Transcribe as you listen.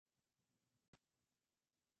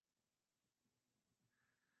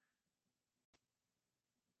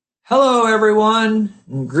Hello, everyone.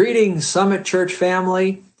 Greetings, Summit Church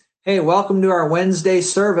family. Hey, welcome to our Wednesday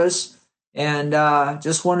service. And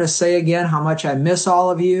just want to say again how much I miss all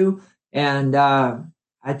of you. And I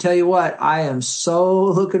tell you what, I am so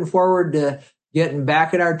looking forward to getting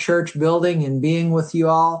back at our church building and being with you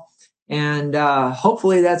all. And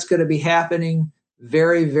hopefully that's going to be happening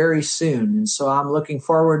very, very soon. And so I'm looking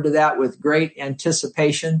forward to that with great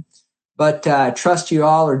anticipation. But I trust you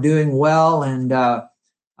all are doing well and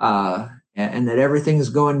that everything is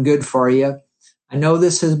going good for you. I know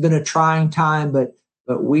this has been a trying time, but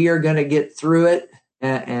we are going to get through it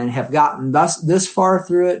and have gotten this far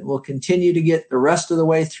through it. We'll continue to get the rest of the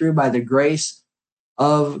way through by the grace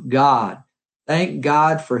of God. Thank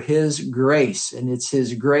God for His grace, and it's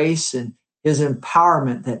His grace and His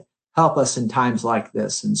empowerment that help us in times like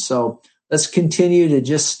this. And so let's continue to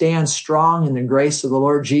just stand strong in the grace of the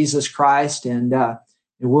Lord Jesus Christ, and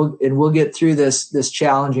we'll get through this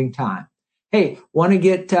challenging time. Hey, want to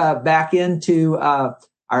get back into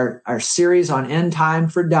our series on End Time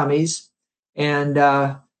for Dummies and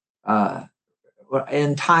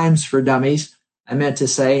End Times for Dummies, I meant to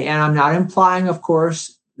say. And I'm not implying, of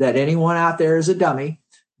course, that anyone out there is a dummy.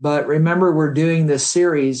 But remember, we're doing this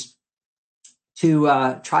series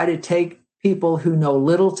to try to take people who know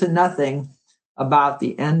little to nothing about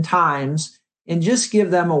the end times and just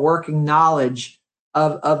give them a working knowledge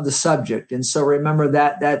of the subject. And so remember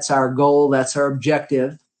that's our goal, that's our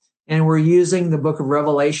objective. And we're using the book of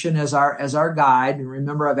Revelation as our guide. And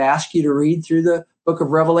remember, I've asked you to read through the book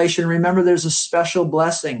of Revelation. Remember, there's a special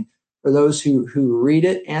blessing for those who read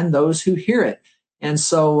it and those who hear it. And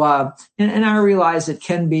so, and I realize it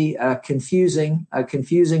can be a confusing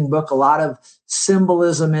book, a lot of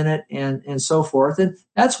symbolism in it and so forth. And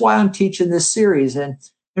that's why I'm teaching this series. And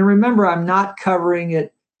remember, I'm not covering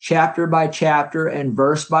it chapter by chapter and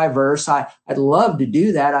verse by verse. I'd love to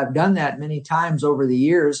do that. I've done that many times over the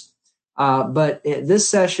years. But this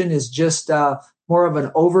session is just more of an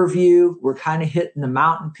overview. We're kind of hitting the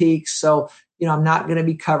mountain peaks. So, I'm not going to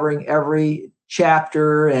be covering every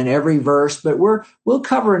chapter and every verse, but we'll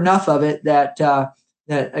cover enough of it that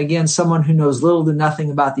again, someone who knows little to nothing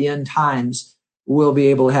about the end times will be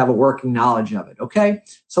able to have a working knowledge of it. Okay.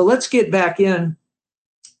 So let's get back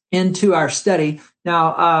into our study.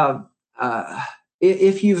 Now,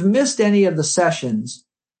 if you've missed any of the sessions,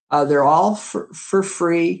 they're all for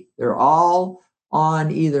free. They're all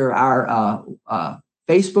on either our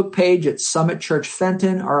Facebook page at Summit Church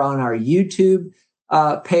Fenton or on our YouTube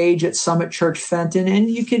page at Summit Church Fenton.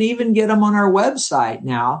 And you can even get them on our website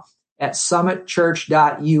now at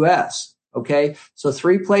summitchurch.us. Okay. So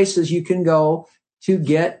 3 places you can go to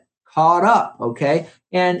get caught up. Okay.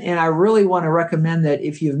 And I really want to recommend that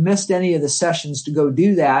if you've missed any of the sessions to go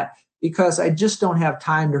do that, because I just don't have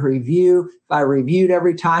time to review. If I reviewed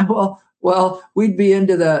every time, well, we'd be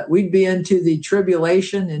into the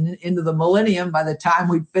tribulation and into the millennium by the time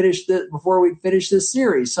before we'd finish this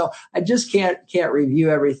series. So I just can't review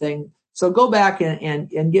everything. So go back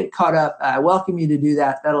and get caught up. I welcome you to do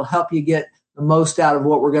that. That'll help you get the most out of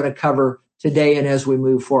what we're going to cover today and as we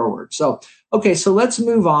move forward. So, okay, so let's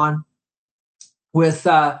move on with,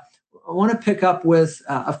 I want to pick up with,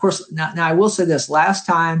 of course, now I will say this. Last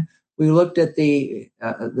time we looked at the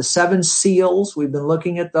 7 seals. We've been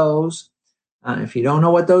looking at those. If you don't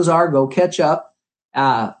know what those are, go catch up.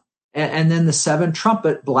 And then the 7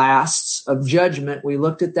 trumpet blasts of judgment. We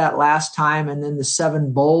looked at that last time. And then the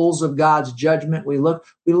 7 bowls of God's judgment. We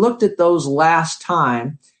looked at those last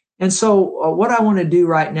time. And so what I want to do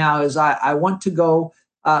right now is I want to go,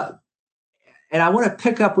 and I want to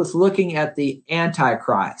pick up with looking at the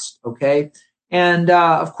Antichrist. Okay. And,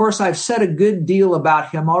 of course, I've said a good deal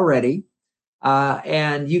about him already.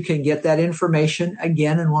 And you can get that information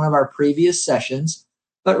again in one of our previous sessions.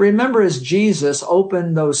 But remember, as Jesus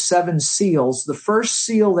opened those 7 seals, the first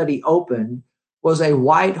seal that he opened was a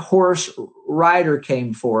white horse rider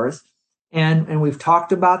came forth. And we've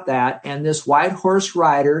talked about that. And this white horse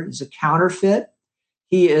rider is a counterfeit.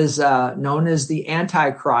 He is known as the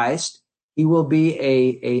Antichrist. He will be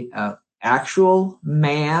a actual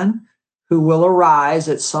man who will arise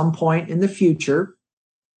at some point in the future.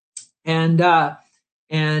 And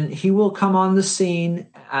he will come on the scene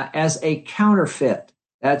as a counterfeit.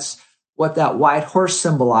 That's what that white horse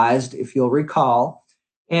symbolized, if you'll recall.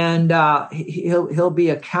 And he'll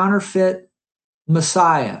be a counterfeit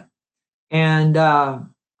Messiah. And the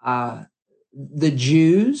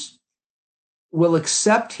Jews will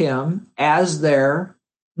accept him as their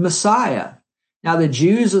Messiah. Now, the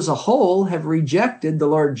Jews as a whole have rejected the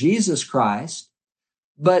Lord Jesus Christ,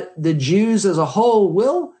 but the Jews as a whole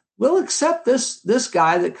will we'll accept this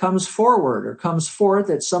guy that comes forward or comes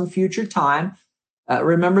forth at some future time.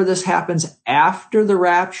 Remember, this happens after the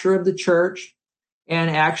rapture of the church.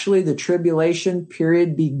 And actually, the tribulation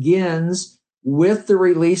period begins with the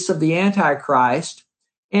release of the Antichrist.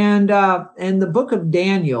 And in the book of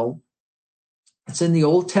Daniel, it's in the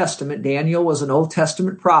Old Testament. Daniel was an Old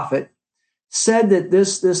Testament prophet, said that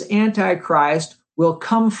this Antichrist will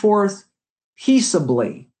come forth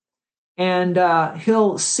peaceably. And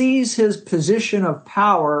he'll seize his position of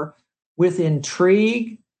power with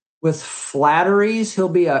intrigue, with flatteries. He'll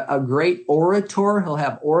be a great orator. He'll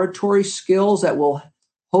have oratory skills that will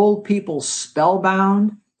hold people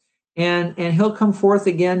spellbound. And he'll come forth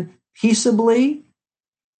again peaceably.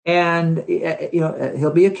 And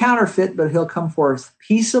he'll be a counterfeit, but he'll come forth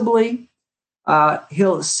peaceably.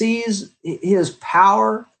 He'll seize his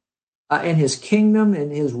power and his kingdom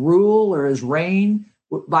and his rule or his reign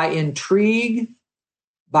by intrigue,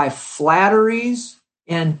 by flatteries,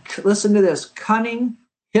 and listen to this, cunning,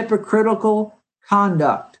 hypocritical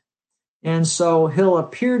conduct. And so he'll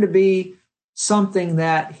appear to be something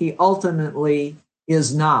that he ultimately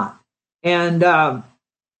is not. And I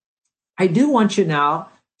do want you now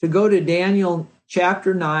to go to Daniel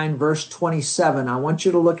chapter 9, verse 27. I want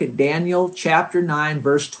you to look at Daniel chapter 9,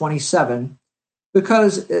 verse 27,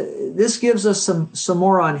 because this gives us some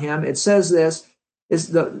more on him. It says this, is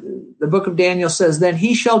the book of Daniel says, then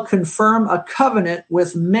he shall confirm a covenant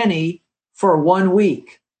with many for 1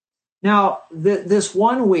 week. Now, this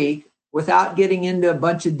 1 week, without getting into a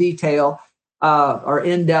bunch of detail or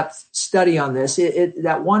in-depth study on this,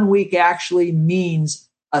 that 1 week actually means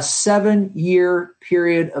a 7-year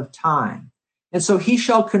period of time. And so he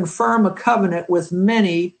shall confirm a covenant with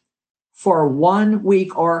many for 1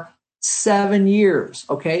 week or 7 years.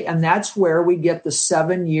 Okay. And that's where we get the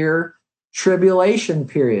 7-year tribulation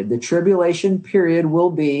period. The tribulation period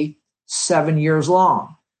will be 7 years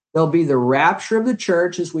long. There'll be the rapture of the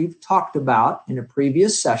church, as we've talked about in a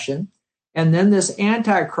previous session. And then this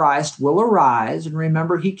Antichrist will arise. And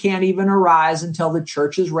remember, he can't even arise until the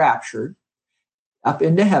church is raptured up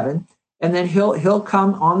into heaven. And then he'll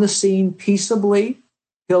come on the scene peaceably.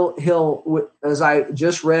 He'll, as I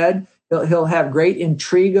just read, he'll have great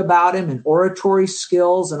intrigue about him and oratory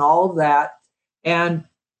skills and all of that. And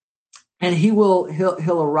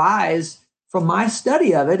he'll arise from my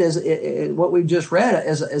study of it as what we've just read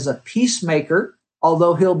as a peacemaker,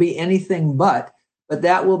 although he'll be anything but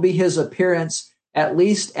that will be his appearance, at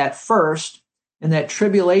least at first. And that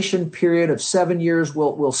tribulation period of 7 years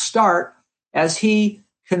will start as he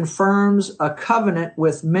confirms a covenant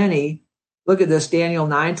with many. Look at this, Daniel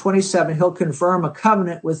 9:27. He'll confirm a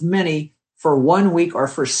covenant with many for 1 week or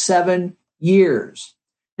for 7 years.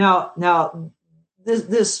 Now,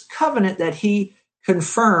 this covenant that he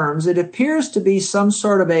confirms, it appears to be some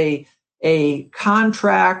sort of a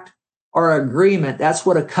contract or agreement. That's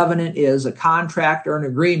what a covenant is, a contract or an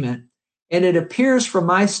agreement. And it appears from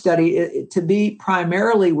my study to be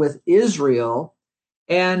primarily with Israel.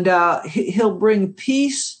 And he'll bring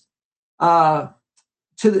peace to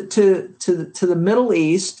the Middle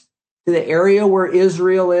East, to the area where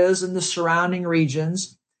Israel is and the surrounding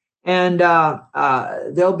regions. And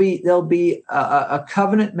there'll be a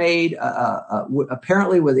covenant made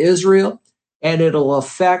apparently with Israel, and it'll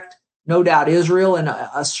affect, no doubt, Israel and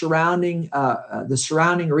the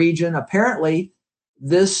surrounding region. Apparently,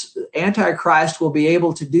 this Antichrist will be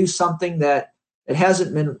able to do something that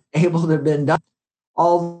hasn't been able to have been done,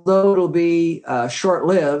 although it'll be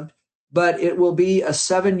short-lived, but it will be a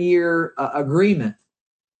 7-year agreement.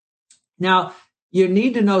 Now, you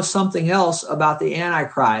need to know something else about the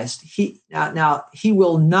Antichrist. He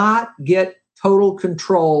will not get total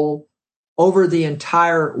control over the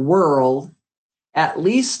entire world, at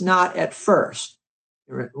least not at first.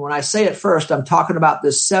 When I say at first, I'm talking about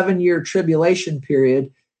this 7-year tribulation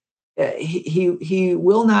period. He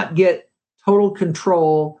will not get total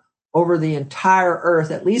control over the entire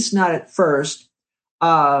earth, at least not at first,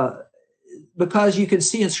 because you can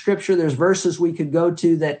see in Scripture, there's verses we could go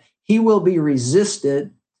to that he will be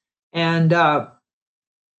resisted, and so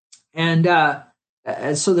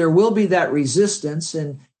there will be that resistance,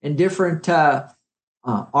 and different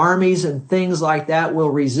armies and things like that will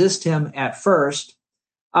resist him at first.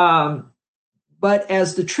 But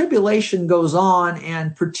as the tribulation goes on,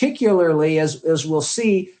 and particularly as we'll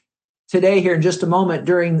see today here in just a moment,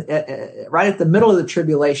 during right at the middle of the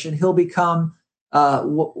tribulation, he'll become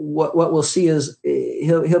what we'll see is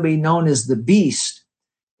he'll be known as the beast.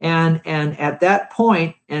 And at that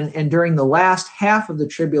point, and during the last half of the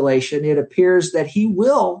tribulation, it appears that he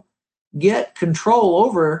will get control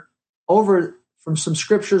over from some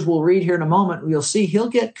scriptures we'll read here in a moment, you'll see he'll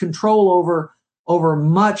get control over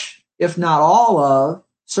much, if not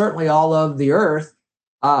certainly all of the earth.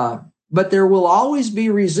 But there will always be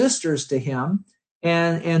resistors to him,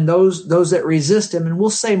 and those that resist him. And we'll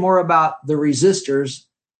say more about the resistors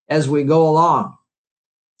as we go along.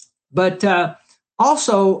 But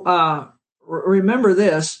also remember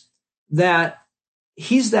this, that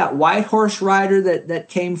he's that white horse rider that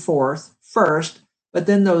came forth first, but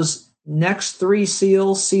then those next three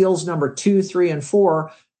seals number 2, 3, and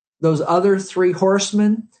 4, those other 3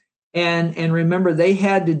 horsemen, and remember they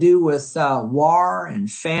had to do with war and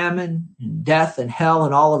famine and death and hell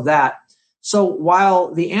and all of that. So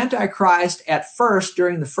while the Antichrist at first,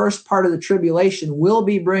 during the first part of the tribulation, will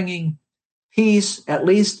be bringing peace, at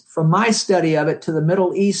least from my study of it, to the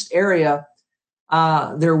Middle East area,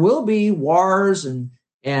 there will be wars and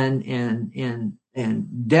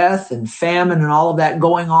death and famine and all of that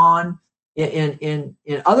going on in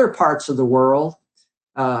other parts of the world.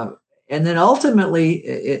 And then ultimately,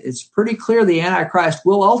 it's pretty clear the Antichrist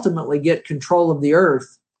will ultimately get control of the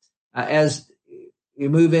earth as you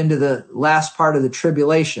move into the last part of the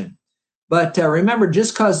tribulation. But remember,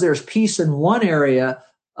 just because there's peace in one area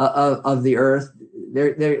of the earth,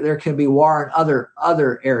 there can be war in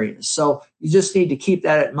other areas. So you just need to keep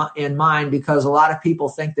that in mind, because a lot of people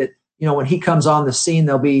think that, when he comes on the scene,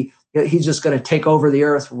 he's just going to take over the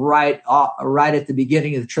earth right at the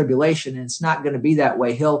beginning of the tribulation. And it's not going to be that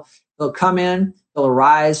way. He'll come in, he'll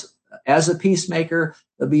arise as a peacemaker.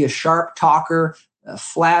 He'll be a sharp talker,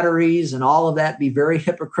 flatteries and all of that, be very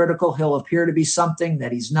hypocritical. He'll appear to be something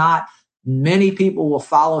that he's not. Many people will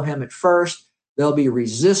follow him at first. There'll be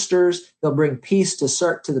resistors. They'll bring peace to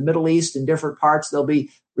the Middle East in different parts. There'll be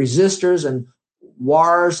resistors and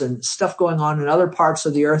wars and stuff going on in other parts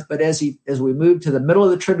of the earth. But as we move to the middle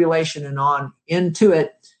of the tribulation and on into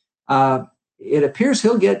it, it appears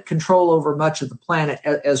he'll get control over much of the planet,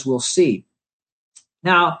 as we'll see.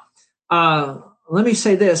 Now, let me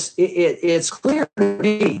say this: it's clear to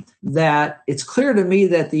me that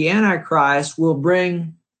the Antichrist will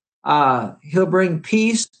bring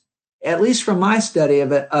peace, at least from my study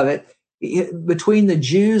of it, between the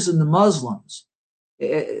Jews and the Muslims.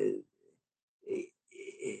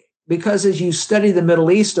 Because as you study the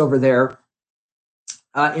Middle East over there,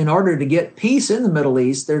 in order to get peace in the Middle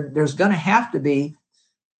East, there's going to have to be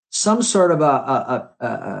some sort of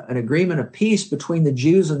an agreement of peace between the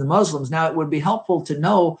Jews and the Muslims. Now, it would be helpful to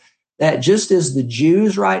know that just as the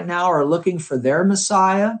Jews right now are looking for their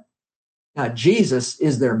Messiah, now Jesus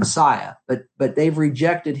is their Messiah, but they've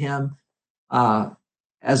rejected him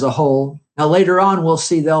as a whole. Now, later on, we'll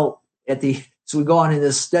see as we go on in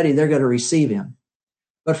this study, they're going to receive him.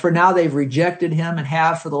 But for now, they've rejected him and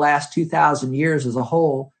have for the last 2,000 years as a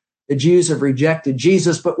whole. The Jews have rejected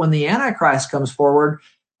Jesus, but when the Antichrist comes forward,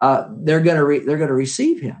 they're going to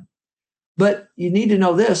receive him. But you need to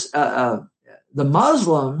know this: the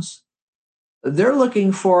Muslims, they're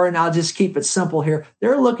looking for, and I'll just keep it simple here,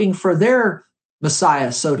 they're looking for their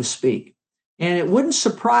Messiah, so to speak. And it wouldn't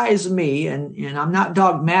surprise me, and I'm not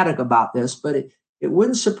dogmatic about this, but it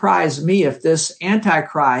wouldn't surprise me if this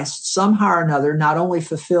Antichrist somehow or another not only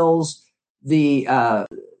fulfills the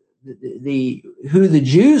who the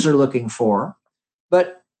Jews are looking for,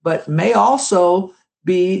 but may also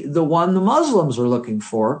be the one the Muslims are looking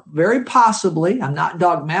for. Very possibly. I'm not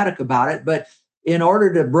dogmatic about it, but in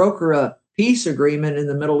order to broker a peace agreement in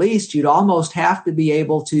the Middle East, you'd almost have to be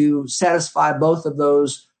able to satisfy both of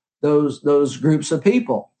those groups of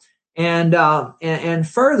people. And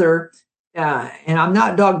further, and I'm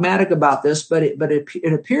not dogmatic about this, but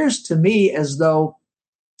it appears to me as though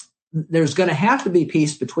there's going to have to be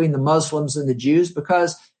peace between the Muslims and the Jews,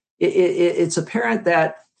 because it's apparent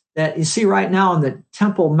that you see right now on the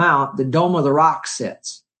Temple Mount, the Dome of the Rock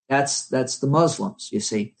sits. That's the Muslims, you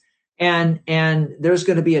see. And there's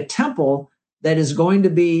going to be a temple that is going to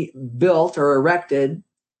be built or erected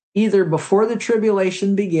either before the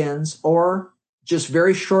tribulation begins or just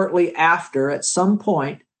very shortly after at some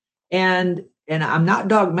point. And I'm not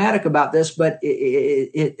dogmatic about this, but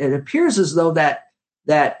it appears as though that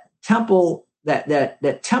temple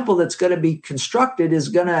that's going to be constructed is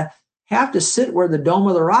going to have to sit where the Dome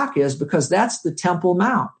of the Rock is, because that's the Temple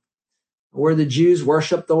Mount where the Jews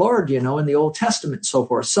worship the Lord, in the Old Testament and so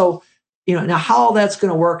forth. So, now how all that's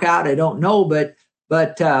going to work out, I don't know, but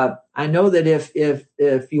I know that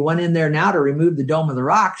if you went in there now to remove the Dome of the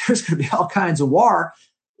Rock, there's going to be all kinds of war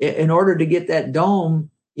in order to get that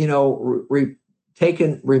dome,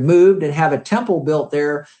 removed and have a temple built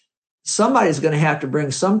there. Somebody's going to have to bring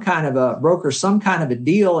some kind of a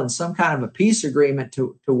deal and some kind of a peace agreement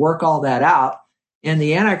to work all that out. And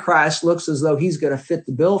the Antichrist looks as though he's going to fit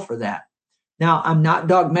the bill for that. Now, I'm not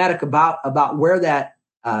dogmatic about where that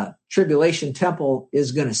tribulation temple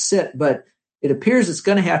is going to sit, but it appears it's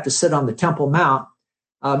going to have to sit on the Temple Mount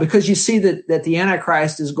because you see that the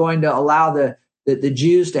Antichrist is going to allow the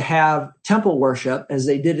Jews to have temple worship as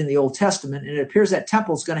they did in the Old Testament. And it appears that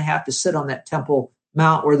temple is going to have to sit on that Temple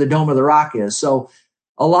Mount where the Dome of the Rock is. So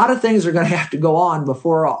a lot of things are going to have to go on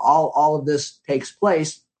before all of this takes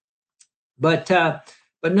place. But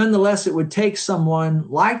nonetheless, it would take someone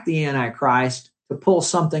like the Antichrist to pull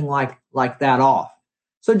something like that off.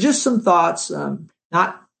 So just some thoughts,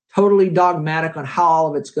 not totally dogmatic on how all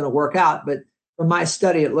of it's going to work out, but from my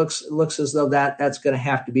study, it looks as though that's going to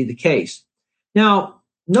have to be the case. Now,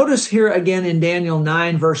 notice here again in Daniel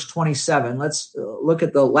 9, verse 27. Let's look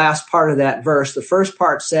at the last part of that verse. The first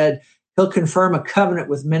part said, he'll confirm a covenant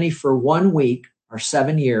with many for 1 week or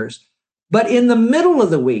 7 years. But in the middle of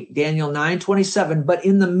the week, Daniel 9:27, but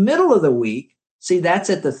in the middle of the week, see, that's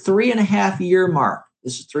at the 3.5 year mark.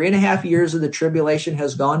 This is 3.5 years of the tribulation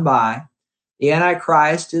has gone by. The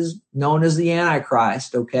Antichrist is known as the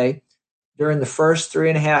Antichrist, okay, during the first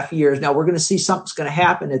 3.5 years. Now, we're going to see something's going to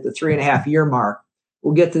happen at the 3.5 year mark.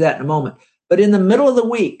 We'll get to that in a moment. But in the middle of the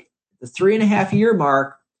week, the 3.5 year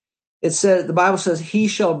mark, it says, the Bible says, he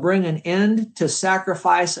shall bring an end to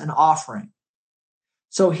sacrifice and offering.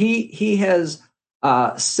 So he has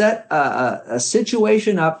set a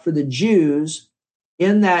situation up for the Jews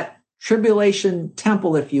in that tribulation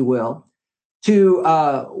temple, if you will,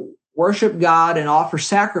 to worship God and offer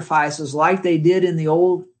sacrifices like they did in the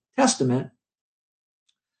Old Testament.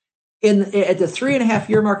 At the 3.5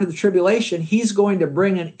 year mark of the tribulation, he's going to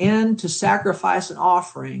bring an end to sacrifice and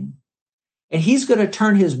offering, and he's going to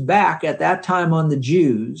turn his back at that time on the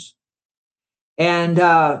Jews and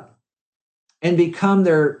become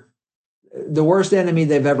the worst enemy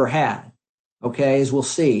they've ever had, okay, as we'll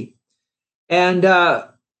see. And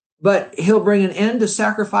but he'll bring an end to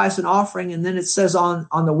sacrifice and offering, and then it says on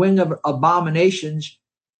the wing of abominations,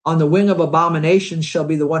 on the wing of abominations shall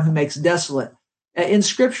be the one who makes desolate. In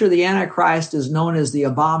Scripture, the Antichrist is known as the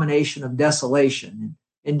abomination of desolation,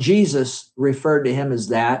 and Jesus referred to him as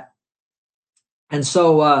that. And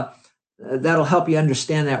so that'll help you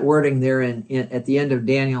understand that wording there at the end of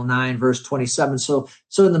Daniel 9, verse 27. So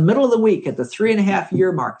in the middle of the week, at the 3.5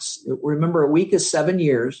 year marks, remember a week is 7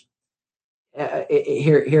 years.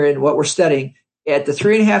 Here in what we're studying, at the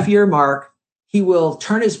 3.5 year mark, he will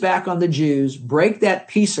turn his back on the Jews, break that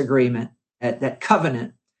peace agreement, that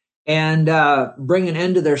covenant, and bring an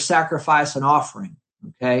end to their sacrifice and offering.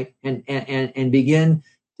 Okay, and begin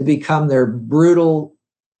to become their brutal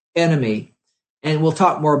enemy. And we'll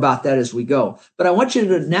talk more about that as we go. But I want you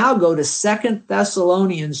to now go to 2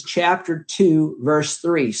 Thessalonians chapter 2, verse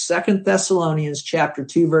 3. 2 Thessalonians chapter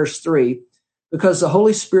 2, verse 3, because the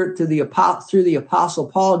Holy Spirit through the Apostle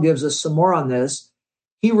Paul gives us some more on this.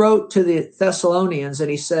 He wrote to the Thessalonians and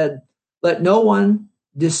he said, let no one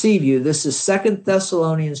deceive you. This is 2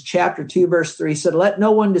 Thessalonians chapter 2, verse 3. He said, let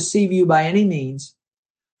no one deceive you by any means.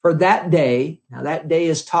 For that day, now that day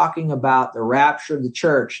is talking about the rapture of the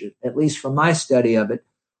church, at least from my study of it,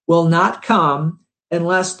 will not come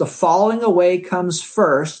unless the falling away comes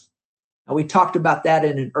first. Now we talked about that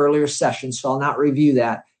in an earlier session, so I'll not review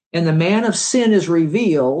that. And the man of sin is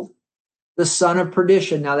revealed, the son of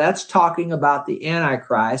perdition. Now that's talking about the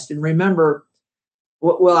Antichrist. And remember,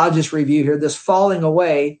 well, I'll just review here. This falling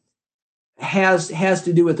away has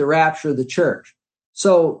to do with the rapture of the church.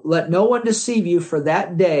 So let no one deceive you, for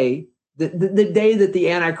that day, the day that the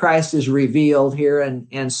Antichrist is revealed here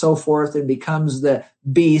and so forth and becomes the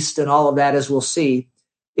beast and all of that, as we'll see,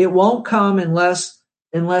 it won't come unless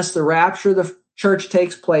the rapture of the church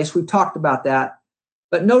takes place. We've talked about that.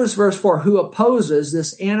 But notice verse 4, who opposes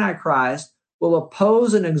this Antichrist will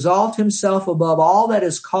oppose and exalt himself above all that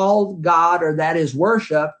is called God or that is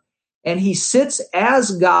worship. And he sits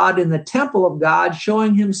as God in the temple of God,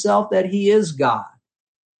 showing himself that he is God.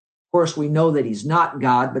 Of course, we know that he's not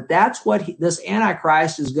God, but that's what this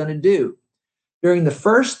Antichrist is going to do. During the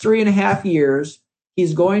first 3.5 years,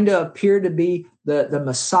 he's going to appear to be the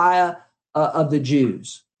Messiah of the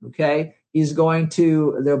Jews. Okay,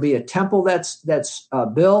 there'll be a temple that's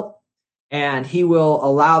built, and he will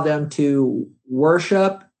allow them to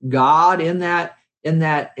worship God in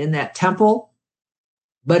that temple.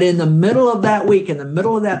 But in the middle of that week, in the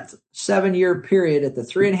middle of that 7 year period, at the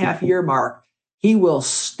 3.5 year mark, he will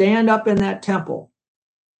stand up in that temple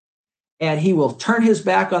and he will turn his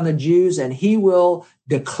back on the Jews and he will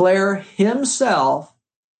declare himself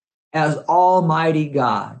as Almighty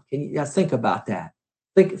God. Can you think about that?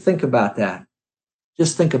 Think about that.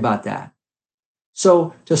 Just think about that.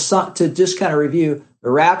 So to just kind of review,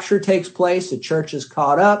 the rapture takes place, the church is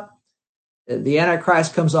caught up, the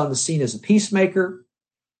Antichrist comes on the scene as a peacemaker.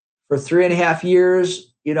 For 3.5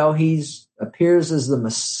 years, he appears as the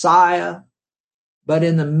Messiah. But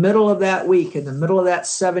in the middle of that week, in the middle of that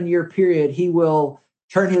 7-year period, he will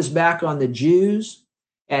turn his back on the Jews,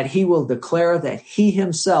 and he will declare that he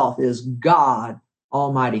himself is God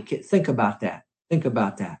Almighty. Think about that. Think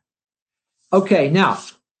about that. Okay, now,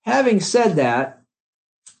 having said that,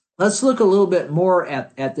 let's look a little bit more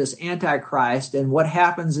at this Antichrist and what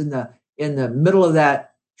happens in the middle of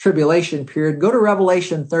that tribulation period. Go to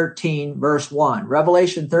Revelation 13, verse 1.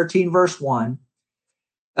 Revelation 13, verse 1.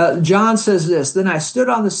 John says this, "Then I stood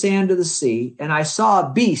on the sand of the sea, and I saw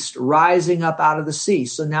a beast rising up out of the sea."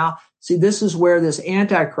 So now, see, this is where this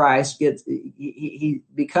Antichrist he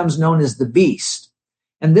becomes known as the beast.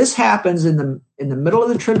 And this happens in the middle of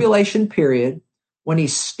the tribulation period when he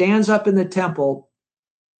stands up in the temple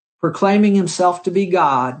proclaiming himself to be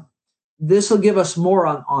God. This will give us more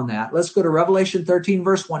on that. Let's go to Revelation 13,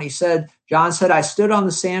 verse 1. John said, "I stood on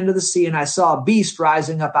the sand of the sea, and I saw a beast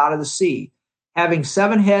rising up out of the sea, having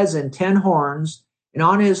 7 heads and 10 horns, and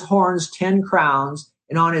on his horns 10 crowns,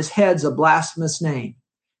 and on his heads a blasphemous name."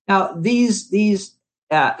 Now, this beast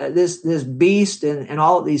and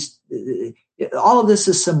all of this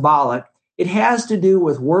is symbolic. It has to do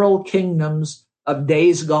with world kingdoms of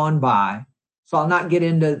days gone by. So I'll not get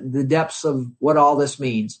into the depths of what all this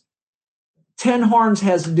means. 10 horns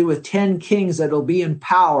has to do with 10 kings that will be in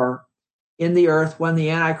power in the earth when the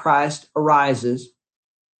Antichrist arises.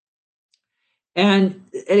 And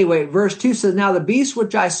anyway, verse 2 says, "Now the beast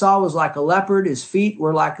which I saw was like a leopard. His feet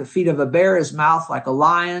were like the feet of a bear, his mouth like a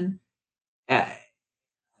lion."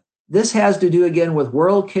 This has to do again with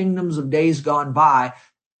world kingdoms of days gone by.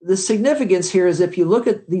 The significance here is if you look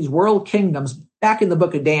at these world kingdoms back in the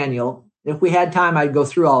book of Daniel, if we had time, I'd go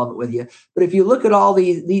through all of it with you. But if you look at all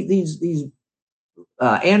these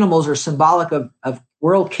animals are symbolic of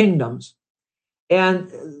world kingdoms.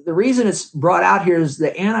 And the reason it's brought out here is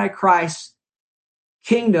the Antichrist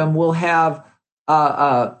kingdom will have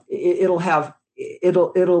it'll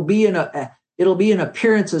be an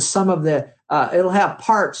appearance as some of the it'll have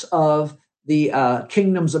parts of the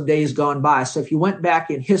kingdoms of days gone by. So if you went back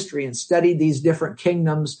in history and studied these different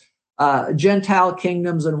kingdoms, Gentile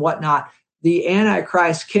kingdoms and whatnot, the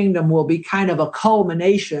Antichrist kingdom will be kind of a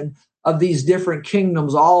culmination of these different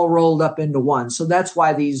kingdoms all rolled up into one. So that's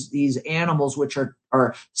why these animals, which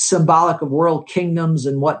are symbolic of world kingdoms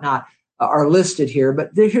and whatnot, are listed here. But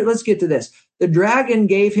here, let's get to this. The dragon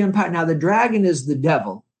gave him power. Now, the dragon is the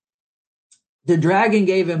devil. The dragon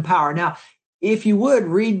gave him power. Now, if you would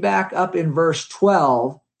read back up in verse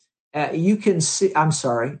 12, you can see,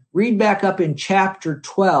 read back up in chapter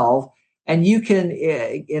 12, and you can,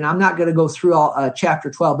 and I'm not going to go through all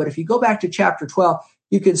chapter 12, but if you go back to chapter 12,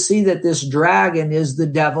 you can see that this dragon is the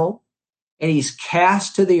devil, and he's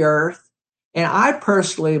cast to the earth. And I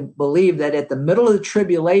personally believe that at the middle of the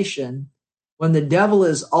tribulation, when the devil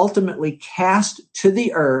is ultimately cast to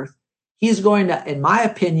the earth, he's going to, in my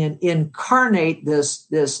opinion, incarnate this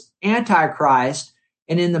Antichrist.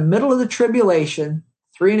 And in the middle of the tribulation,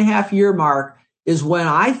 3.5-year mark, is when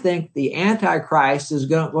I think the Antichrist is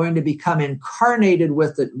going to become incarnated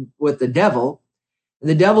with the devil.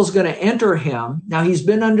 The devil's going to enter him. Now, he's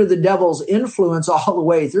been under the devil's influence all the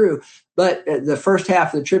way through, but the first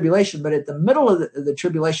half of the tribulation. But at the middle of the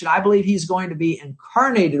tribulation, I believe he's going to be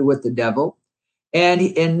incarnated with the devil.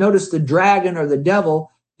 And notice the dragon or the devil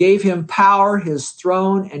gave him power, his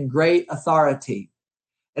throne, and great authority.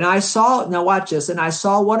 And I saw, now watch this, and I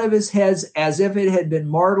saw one of his heads as if it had been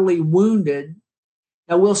mortally wounded.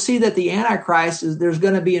 Now we'll see that the Antichrist, there's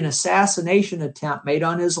going to be an assassination attempt made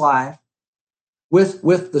on his life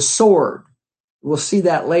with the sword. We'll see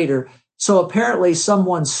that later. So apparently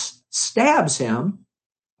someone stabs him,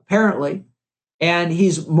 apparently, and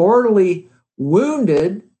he's mortally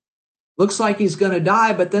wounded. Looks like he's going to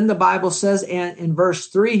die, but then the Bible says, and in verse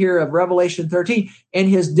 3 here of Revelation 13, and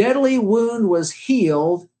his deadly wound was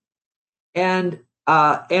healed, and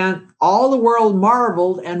all the world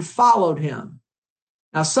marveled and followed him.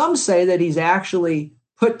 Now, some say that he's actually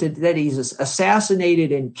that he's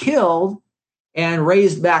assassinated and killed and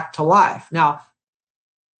raised back to life. Now,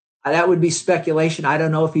 that would be speculation. I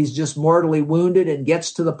don't know if he's just mortally wounded and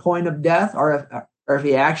gets to the point of death, or if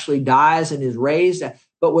he actually dies and is raised.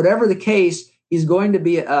 But whatever the case, he's going to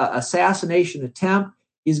be an assassination attempt.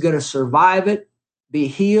 He's going to survive it, be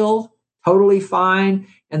healed, totally fine.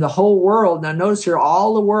 And the whole world, now notice here,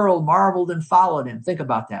 all the world marveled and followed him. Think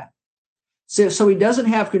about that. So he doesn't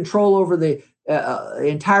have control over the the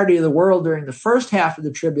entirety of the world during the first half of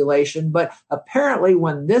the tribulation. But apparently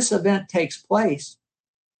when this event takes place,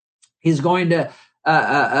 he's going to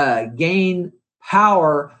gain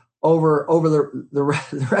power over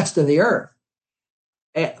the rest of the earth.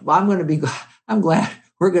 I'm glad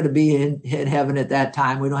we're going to be in heaven at that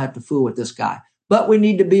time. We don't have to fool with this guy, but we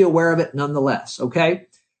need to be aware of it nonetheless. Okay.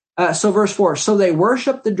 So verse 4, so they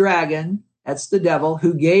worship the dragon, that's the devil,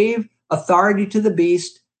 who gave authority to the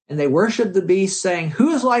beast, and they worshiped the beast, saying,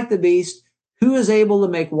 who is like the beast? Who is able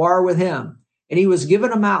to make war with him? And he was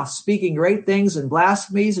given a mouth, speaking great things and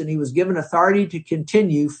blasphemies, and he was given authority to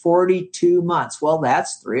continue 42 months. Well,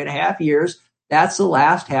 that's 3.5 years. That's the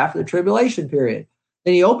last half of the tribulation period.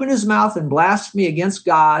 Then he opened his mouth and blasphemed against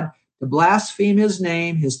God, to blaspheme his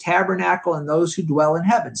name, his tabernacle, and those who dwell in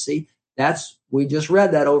heaven. See, we just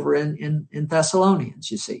read that over in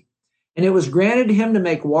Thessalonians, you see. And it was granted him to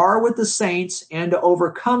make war with the saints and to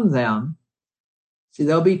overcome them. See,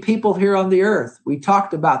 there'll be people here on the earth. We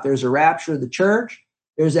talked about there's a rapture of the church.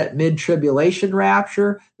 There's that mid-tribulation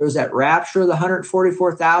rapture. There's that rapture of the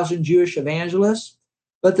 144,000 Jewish evangelists.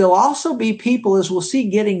 But there'll also be people, as we'll see,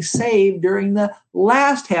 getting saved during the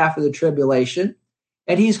last half of the tribulation.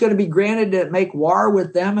 And he's going to be granted to make war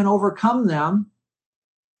with them and overcome them.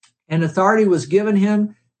 And authority was given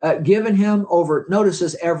him over, notice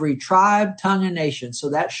this, every tribe, tongue, and nation. So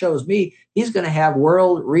that shows me he's going to have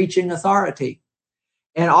world-reaching authority.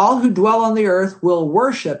 And all who dwell on the earth will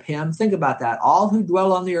worship him. Think about that. All who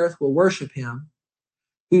dwell on the earth will worship him.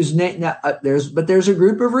 There's a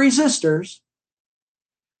group of resistors,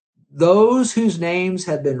 those whose names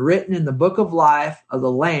have been written in the book of life of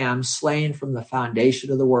the Lamb slain from the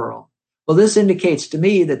foundation of the world. Well, this indicates to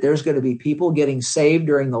me that there's going to be people getting saved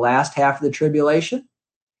during the last half of the tribulation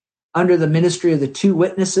under the ministry of the two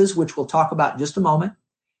witnesses, which we'll talk about in just a moment.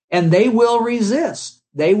 And they will resist.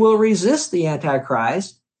 They will resist the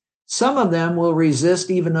Antichrist. Some of them will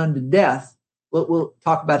resist even unto death. We'll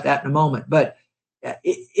talk about that in a moment. But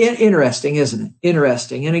interesting, isn't it?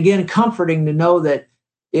 Interesting. And again, comforting to know that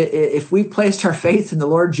if we've placed our faith in the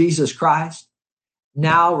Lord Jesus Christ,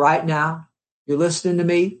 right now, you're listening to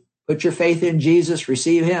me, put your faith in Jesus,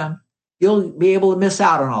 receive him, you'll be able to miss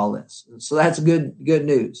out on all this. So that's good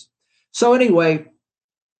news. So anyway,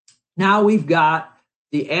 now we've got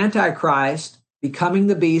the Antichrist becoming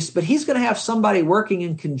the beast, but he's going to have somebody working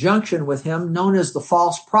in conjunction with him known as the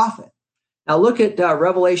false prophet. Now look at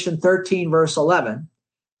Revelation 13, verse 11.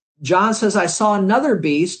 John says, I saw another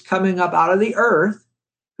beast coming up out of the earth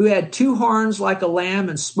who had 2 horns like a lamb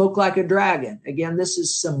and spoke like a dragon. Again, this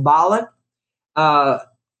is symbolic.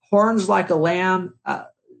 Horns like a lamb,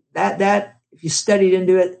 that if you studied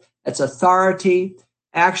into it, that's authority,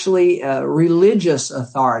 actually religious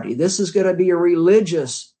authority. This is going to be a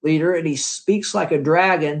religious leader, and he speaks like a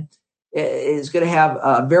dragon. Is going to have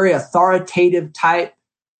a very authoritative type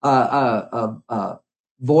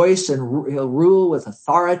voice, and he'll rule with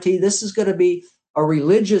authority. This is going to be a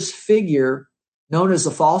religious figure known as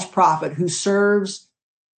the false prophet who serves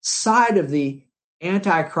side of the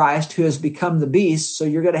Antichrist who has become the beast. So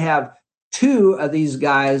you're going to have 2 of these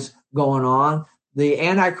guys going on, the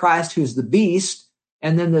Antichrist who's the beast,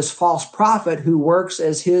 and then this false prophet who works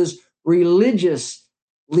as his religious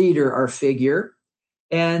leader or figure.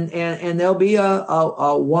 And there'll be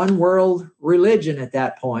a one world religion at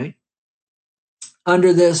that point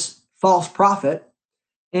under this false prophet.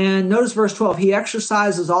 And notice verse 12, he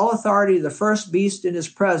exercises all authority of the first beast in his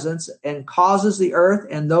presence and causes the earth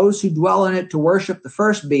and those who dwell in it to worship the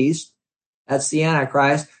first beast. That's the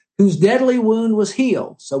Antichrist, whose deadly wound was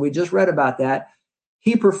healed. So we just read about that.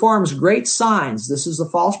 He performs great signs. This is the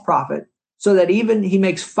false prophet, so that even he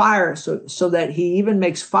makes fire, so that he even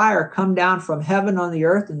makes fire come down from heaven on the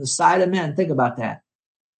earth in the sight of men. Think about that.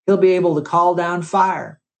 He'll be able to call down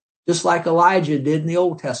fire, just like Elijah did in the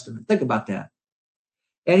Old Testament. Think about that.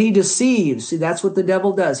 And he deceives. See, that's what the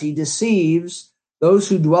devil does. He deceives those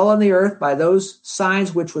who dwell on the earth by those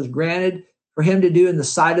signs which was granted for him to do in the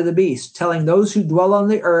sight of the beast, telling those who dwell on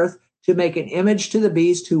the earth to make an image to the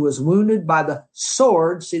beast who was wounded by the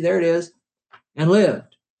sword. See, there it is, and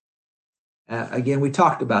lived. Again, we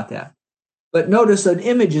talked about that. But notice an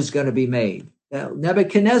image is going to be made.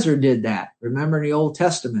 Nebuchadnezzar did that. Remember in the Old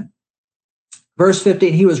Testament. Verse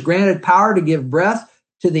 15, he was granted power to give breath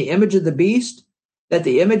to the image of the beast, that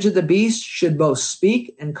the image of the beast should both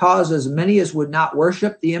speak and cause as many as would not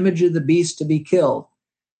worship the image of the beast to be killed.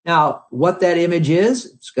 Now, what that image is,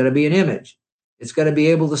 it's going to be an image. It's going to be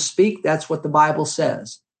able to speak. That's what the Bible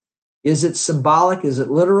says. Is it symbolic? Is it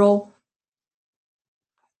literal?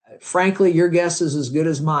 Frankly, your guess is as good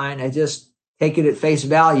as mine. I just take it at face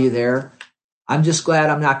value there. I'm just glad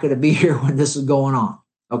I'm not going to be here when this is going on.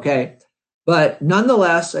 Okay. But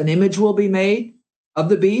nonetheless, an image will be made of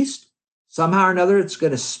the beast. Somehow or another, it's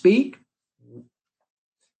going to speak.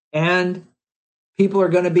 And people are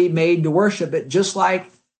going to be made to worship it, just like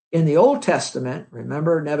in the Old Testament.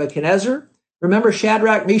 Remember Nebuchadnezzar? Remember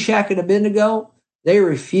Shadrach, Meshach, and Abednego? They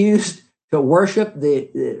refused to worship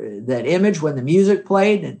that image when the music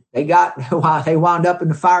played, and they wound up in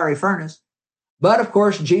the fiery furnace. But of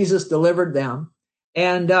course, Jesus delivered them,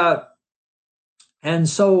 and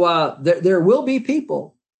so there will be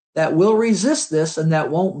people that will resist this and that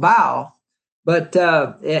won't bow, but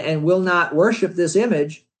and will not worship this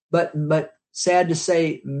image. But sad to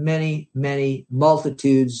say, many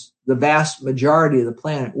multitudes, the vast majority of the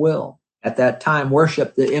planet will at that time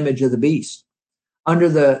worship the image of the beast under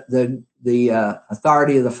the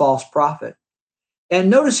authority of the false prophet. And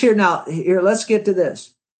notice here now, let's get to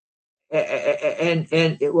this.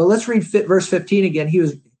 Well, let's read verse 15 again.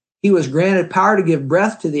 He was granted power to give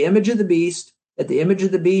breath to the image of the beast, that the image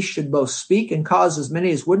of the beast should both speak and cause as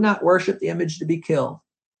many as would not worship the image to be killed.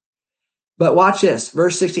 But watch this,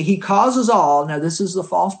 verse 16. He causes all, now this is the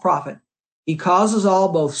false prophet, he causes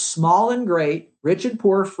all, both small and great, rich and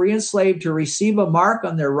poor, free and slave, to receive a mark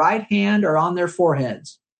on their right hand or on their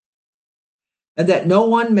foreheads, and that no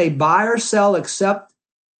one may buy or sell except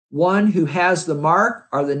one who has the mark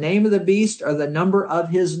or the name of the beast or the number of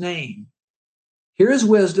his name. Here is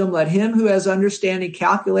wisdom. Let him who has understanding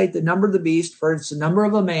calculate the number of the beast, for it's the number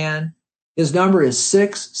of a man. His number is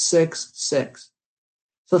 666.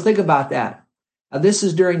 So think about that. Now, this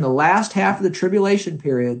is during the last half of the tribulation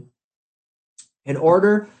period. In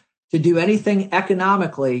order to do anything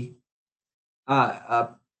economically, a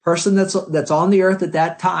person that's on the earth at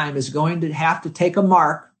that time is going to have to take a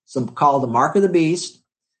mark, called the mark of the beast.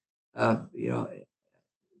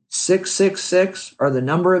 666, or the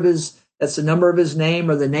number of that's the number of his name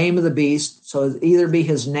or the name of the beast. So it'll either be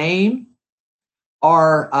his name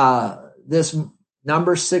or this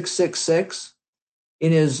number 666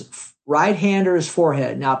 in his right hand or his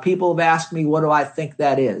forehead. Now, people have asked me, what do I think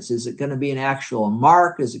that is? Is it going to be an actual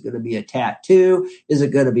mark? Is it going to be a tattoo? Is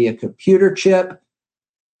it going to be a computer chip?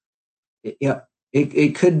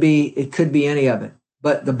 It could be any of it.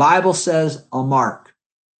 But the Bible says a mark.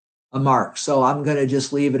 So I'm going to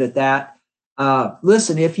just leave it at that.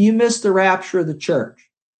 Listen, if you miss the rapture of the church,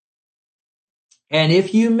 and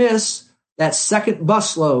if you miss that second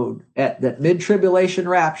busload at that mid-tribulation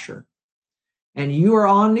rapture, and you are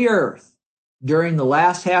on the earth during the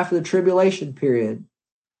last half of the tribulation period,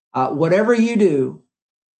 whatever you do,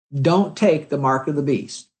 don't take the mark of the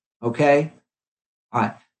beast. Okay? All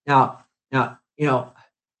right. Now, I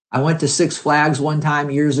went to Six Flags one time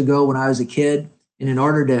years ago when I was a kid, and in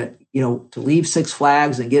order to leave Six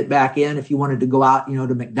Flags and get back in, if you wanted to go out,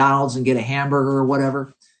 to McDonald's and get a hamburger or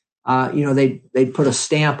whatever, they'd put a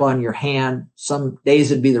stamp on your hand. Some days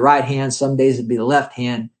it'd be the right hand, some days it'd be the left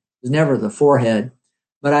hand. It was never the forehead.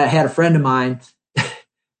 But I had a friend of mine,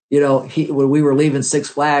 when we were leaving Six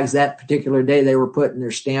Flags that particular day, they were putting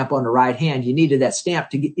their stamp on the right hand. You needed that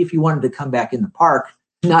stamp to get, if you wanted to come back in the park,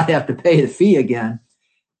 not have to pay the fee again.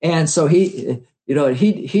 And so he,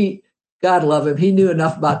 God love him, he knew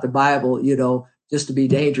enough about the Bible, just to be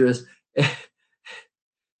dangerous.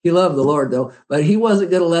 He loved the Lord though, but he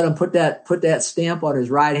wasn't going to let him put that stamp on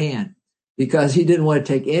his right hand, because he didn't want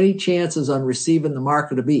to take any chances on receiving the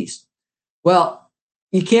mark of the beast. Well,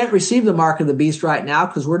 you can't receive the mark of the beast right now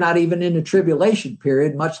because we're not even in the tribulation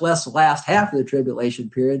period, much less the last half of the tribulation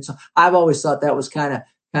period. So I've always thought that was kind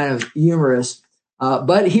of humorous,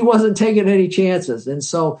 but he wasn't taking any chances. And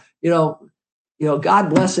so, God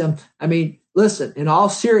bless him. I mean, listen, in all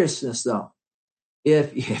seriousness though,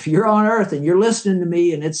 if you're on earth and you're listening to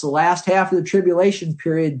me and it's the last half of the tribulation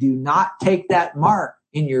period, do not take that mark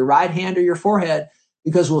in your right hand or your forehead,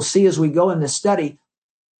 because we'll see as we go in this study,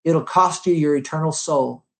 it'll cost you your eternal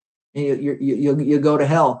soul. And you'll go to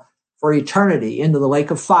hell for eternity, into the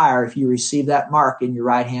lake of fire, if you receive that mark in your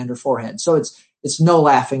right hand or forehead. So it's no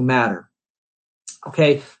laughing matter.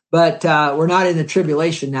 Okay, but we're not in the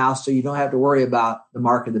tribulation now, so you don't have to worry about the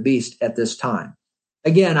mark of the beast at this time.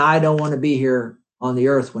 Again, I don't want to be here on the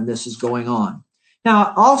earth when this is going on.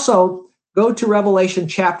 Now, also, go to Revelation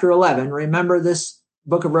chapter 11. Remember, this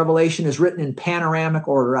book of Revelation is written in panoramic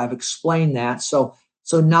order. I've explained that. So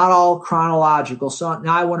not all chronological. So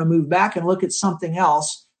now I want to move back and look at something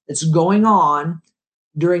else that's going on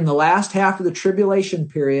during the last half of the tribulation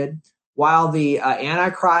period, while the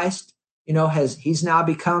Antichrist, he's now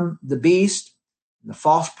become the beast, the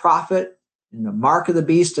false prophet, and the mark of the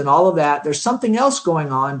beast and all of that. There's something else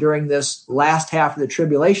going on during this last half of the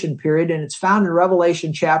tribulation period, and it's found in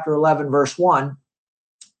Revelation chapter 11, verse 1.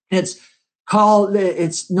 It's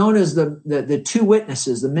known as the two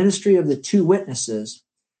witnesses, the ministry of the two witnesses.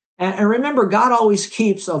 And remember, God always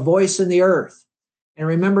keeps a voice in the earth. And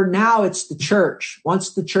remember, now it's the church.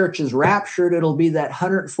 Once the church is raptured, it'll be that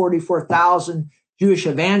 144,000 Jewish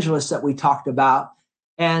evangelists that we talked about.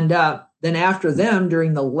 And then after them,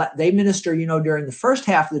 they minister, during the first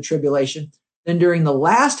half of the tribulation. Then during the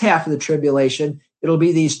last half of the tribulation, it'll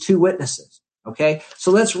be these two witnesses. Okay,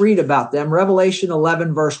 so let's read about them. Revelation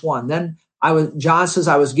 11, verse 1. Then John says,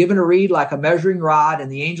 I was given a reed like a measuring rod,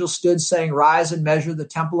 and the angel stood saying, rise and measure the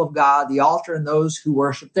temple of God, the altar, and those who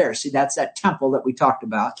worship there. See, that's that temple that we talked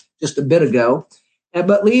about just a bit ago.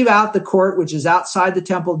 But leave out the court, which is outside the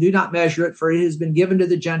temple. Do not measure it, for it has been given to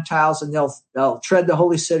the Gentiles, and they'll tread the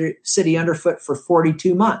holy city underfoot for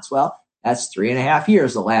 42 months. Well, that's 3.5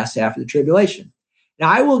 years, the last half of the tribulation.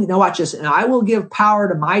 Now watch this. And I will give power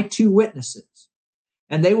to my two witnesses,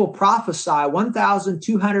 and they will prophesy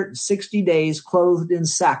 1,260 days clothed in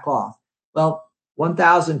sackcloth. Well,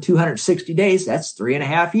 1,260 days, that's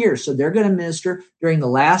 3.5 years. So they're going to minister during the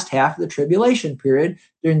last half of the tribulation period,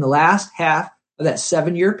 during the last half of that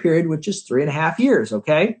 7-year period, which is 3.5 years,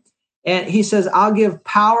 okay? And he says, I'll give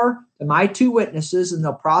power to my two witnesses, and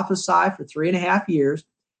they'll prophesy for 3.5 years.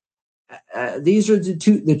 These are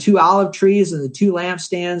the two olive trees and the two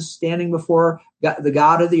lampstands standing before the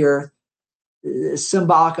God of the earth.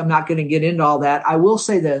 Symbolic. I'm not going to get into all that. I will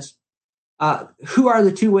say this. Who are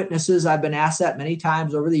the two witnesses? I've been asked that many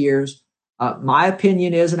times over the years. My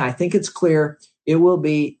opinion is, and I think it's clear, it will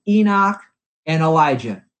be Enoch and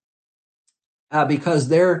Elijah. Because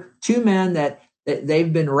they're two men that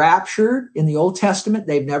they've been raptured in the Old Testament.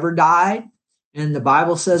 They've never died. And the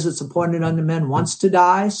Bible says it's appointed unto men once to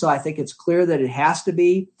die. So I think it's clear that it has to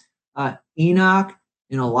be Enoch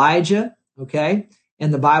and Elijah. Okay.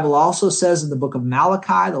 And the Bible also says in the book of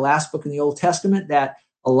Malachi, the last book in the Old Testament, that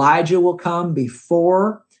Elijah will come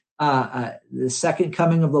before the second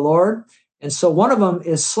coming of the Lord. And so one of them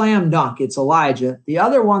is slam dunk. It's Elijah. The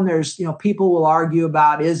other one, people will argue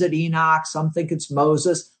about, is it Enoch? Some think it's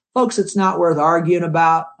Moses. Folks, it's not worth arguing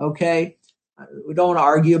about. Okay. We don't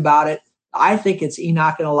argue about it. I think it's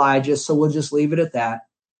Enoch and Elijah. So we'll just leave it at that.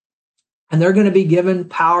 And they're going to be given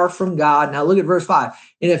power from God. Now look at verse 5.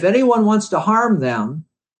 And if anyone wants to harm them,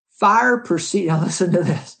 fire proceeds. Now listen to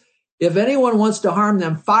this. If anyone wants to harm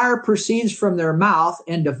them, fire proceeds from their mouth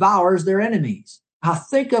and devours their enemies. Now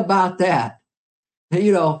think about that.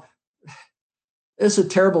 It's a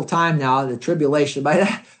terrible time now, the tribulation, but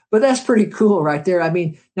that's pretty cool right there. I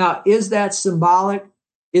mean, now is that symbolic?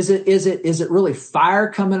 Is it really fire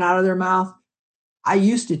coming out of their mouth? I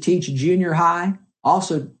used to teach junior high.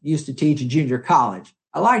 Also used to teach junior college.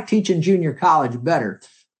 I like teaching junior college better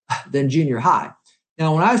than junior high.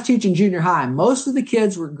 Now, when I was teaching junior high, most of the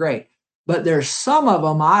kids were great, but there's some of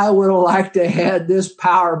them I would have liked to have this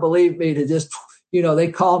power, believe me, to just,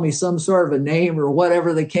 they call me some sort of a name or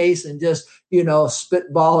whatever the case, and just,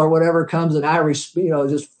 spitball or whatever comes, and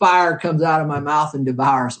just fire comes out of my mouth and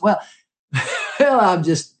devours. Well, I'm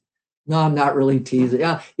not really teasing.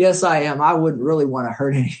 Yes, I am. I wouldn't really want to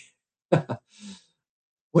hurt any.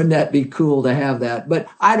 Wouldn't that be cool to have that? But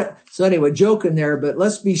so anyway, joking there, but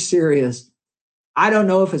let's be serious. I don't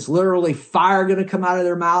know if it's literally fire going to come out of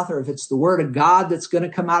their mouth, or if it's the word of God that's going to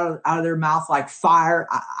come out of their mouth like fire.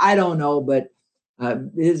 I don't know, but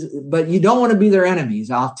you don't want to be their enemies.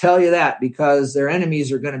 I'll tell you that, because their enemies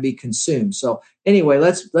are going to be consumed. So anyway,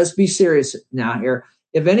 let's be serious now here.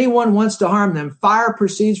 If anyone wants to harm them, fire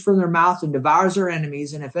proceeds from their mouth and devours their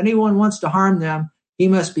enemies. And if anyone wants to harm them, he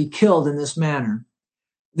must be killed in this manner.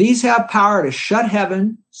 These have power to shut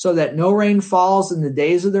heaven so that no rain falls in the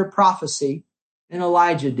days of their prophecy. And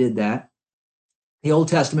Elijah did that, the Old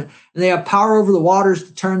Testament. And they have power over the waters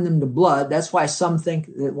to turn them to blood. That's why some think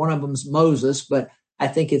that one of them's Moses, but I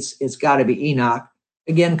think it's got to be Enoch.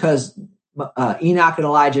 Again, because Enoch and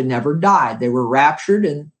Elijah never died. They were raptured,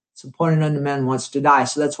 and it's appointed unto men once to die.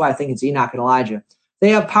 So that's why I think it's Enoch and Elijah.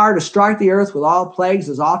 They have power to strike the earth with all plagues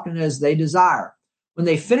as often as they desire. When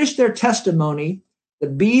they finish their testimony, the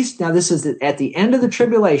beast, now this is at the end of the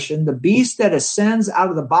tribulation, the beast that ascends out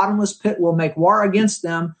of the bottomless pit will make war against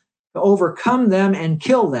them to overcome them and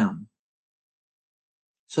kill them.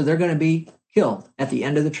 So they're going to be killed at the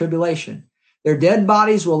end of the tribulation. Their dead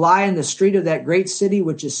bodies will lie in the street of that great city,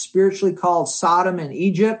 which is spiritually called Sodom and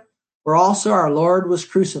Egypt, where also our Lord was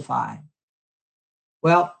crucified.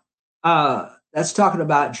 Well, that's talking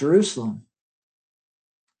about Jerusalem.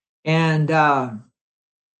 And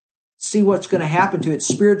see what's going to happen to it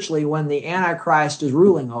spiritually when the Antichrist is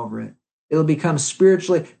ruling over it. It'll become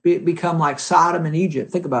become like Sodom and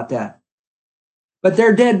Egypt. Think about that. But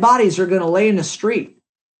their dead bodies are going to lay in the street.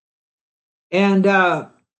 And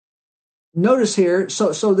notice here,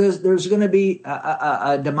 so there's going to be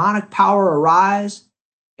a demonic power arise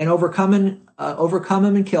and overcome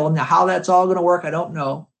them and kill them. Now, how that's all going to work, I don't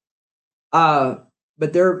know.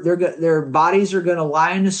 But their bodies are going to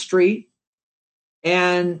lie in the street.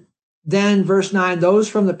 And then verse 9, those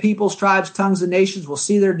from the peoples, tribes, tongues, and nations will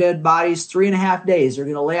see their dead bodies 3.5 days. They're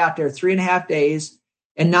going to lay out there 3.5 days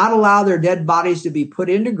and not allow their dead bodies to be put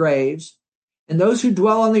into graves. And those who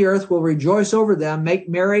dwell on the earth will rejoice over them, make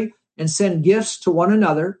merry, and send gifts to one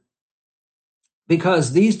another,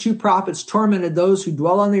 because these two prophets tormented those who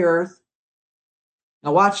dwell on the earth.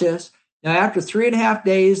 Now watch this. Now after 3.5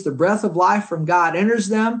 days, the breath of life from God enters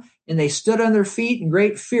them, and they stood on their feet, and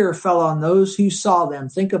great fear fell on those who saw them.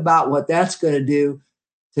 Think about what that's going to do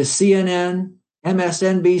to CNN,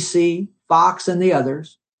 MSNBC, Fox, and the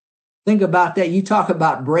others. Think about that. You talk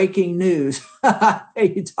about breaking news.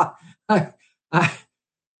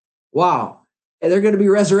 Wow. And they're going to be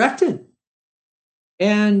resurrected.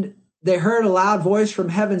 And they heard a loud voice from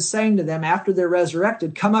heaven saying to them after they're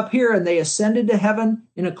resurrected, come up here. And they ascended to heaven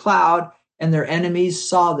in a cloud, and their enemies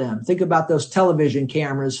saw them. Think about those television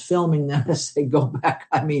cameras filming them as they go back.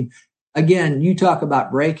 I mean, again, you talk about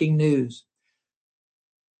breaking news.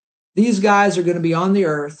 These guys are going to be on the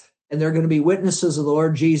earth, and they're going to be witnesses of the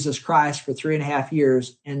Lord Jesus Christ for 3.5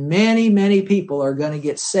 years. And many, many people are going to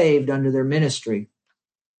get saved under their ministry.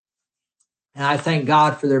 And I thank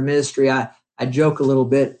God for their ministry. I joke a little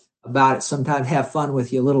bit about it, sometimes have fun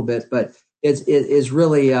with you a little bit, but it is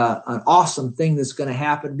really an awesome thing that's going to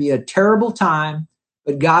happen. It'll be a terrible time,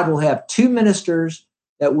 but God will have 2 ministers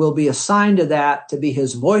that will be assigned to that, to be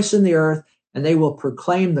his voice in the earth, and they will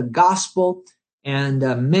proclaim the gospel, and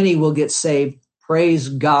many will get saved. Praise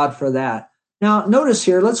God for that. Now, notice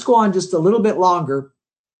here, let's go on just a little bit longer.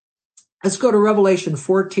 Let's go to Revelation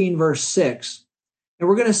 14, verse 6. And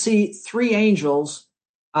we're going to see 3 angels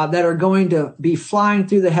that are going to be flying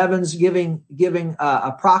through the heavens, giving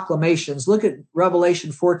proclamations. Look at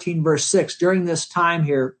Revelation 14, verse 6. During this time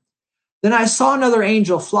here, then I saw another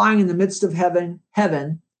angel flying in the midst of heaven,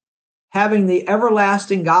 having the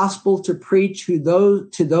everlasting gospel to preach to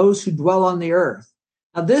those who dwell on the earth.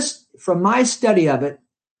 Now, this, from my study of it,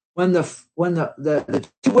 when the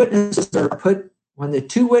two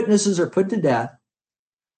witnesses are put to death,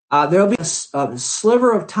 there'll be a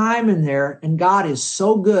sliver of time in there, and God is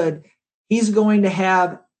so good. He's going to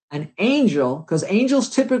have an angel, because angels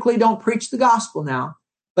typically don't preach the gospel now.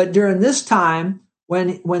 But during this time,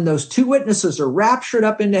 when those 2 witnesses are raptured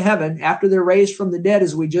up into heaven after they're raised from the dead,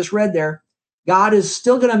 as we just read there, God is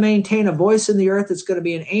still going to maintain a voice in the earth. It's going to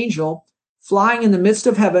be an angel flying in the midst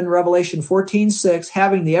of heaven, Revelation 14:6,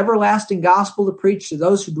 having the everlasting gospel to preach to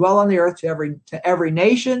those who dwell on the earth, to every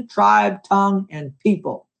nation, tribe, tongue, and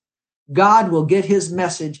people. God will get his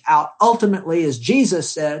message out ultimately, as Jesus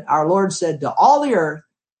said, our Lord said, to all the earth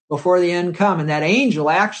before the end come. And that angel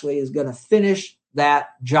actually is going to finish that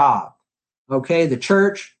job. Okay, the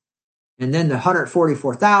church, and then the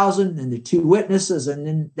 144,000, and the 2 witnesses, and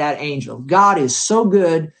then that angel. God is so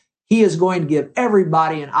good. He is going to give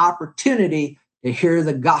everybody an opportunity to hear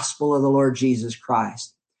the gospel of the Lord Jesus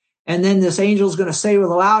Christ. And then this angel is going to say with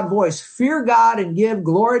a loud voice, fear God and give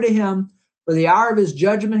glory to him, for the hour of his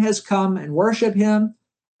judgment has come, and worship him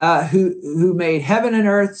who made heaven and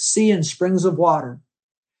earth, sea, and springs of water.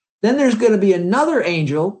 Then there's going to be another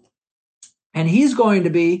angel, and he's going to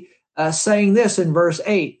be saying this in verse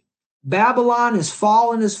 8. Babylon is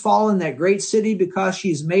fallen, that great city, because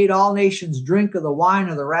she's made all nations drink of the wine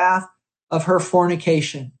of the wrath of her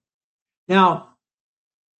fornication. Now,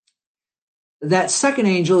 that second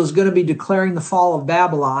angel is going to be declaring the fall of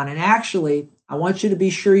Babylon. And actually, I want you to be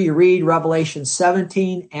sure you read Revelation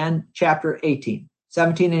 17 and chapter 18,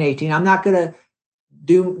 17 and 18. I'm not going to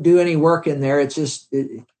do any work in there. It's just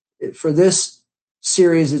for this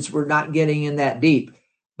series, we're not getting in that deep.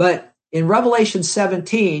 But in Revelation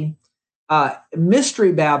 17,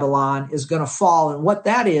 Mystery Babylon is going to fall. And what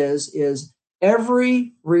that is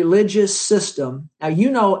every religious system. Now,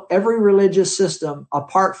 you know, every religious system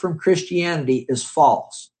apart from Christianity is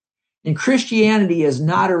false. And Christianity is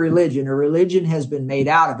not a religion. A religion has been made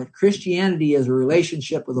out of it. Christianity is a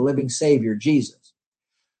relationship with the living Savior, Jesus.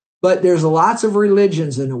 But there's lots of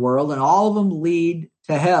religions in the world, and all of them lead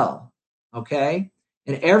to hell. Okay?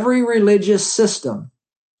 And every religious system,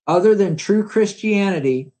 other than true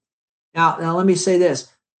Christianity. Now let me say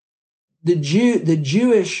this. The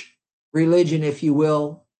Jewish religion, if you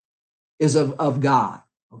will, is of God.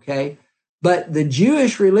 Okay. But the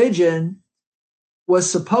Jewish religion was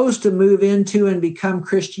supposed to move into and become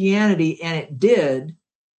Christianity, and it did.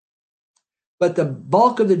 But the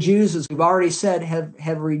bulk of the Jews, as we've already said,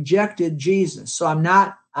 have rejected Jesus. So I'm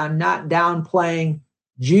not downplaying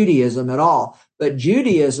Judaism at all. But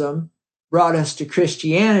Judaism brought us to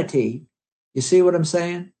Christianity. You see what I'm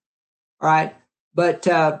saying? All right. But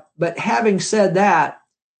having said that,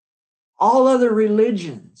 all other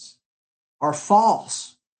religions are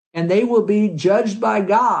false, and they will be judged by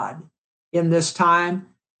God in this time,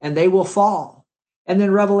 and they will fall. And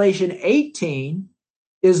then Revelation 18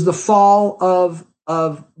 is the fall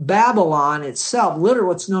of Babylon itself, literal,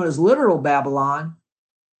 what's known as literal Babylon.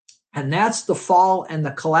 And that's the fall and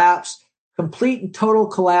the collapse, complete and total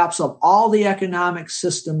collapse of all the economic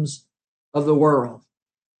systems of the world.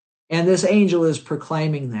 And this angel is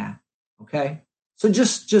proclaiming that. Okay. So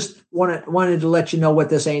just wanted to let you know what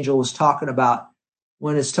this angel was talking about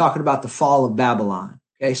when it's talking about the fall of Babylon.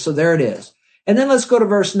 Okay. So there it is. And then let's go to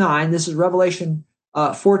verse 9. This is Revelation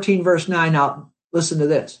 14, verse 9. Now listen to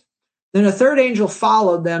this. Then a third angel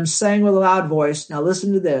followed them, saying with a loud voice. Now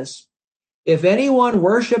listen to this. If anyone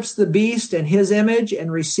worships the beast and his image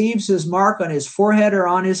and receives his mark on his forehead or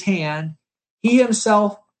on his hand, he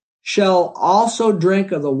himself shall also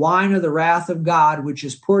drink of the wine of the wrath of God, which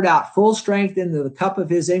is poured out full strength into the cup of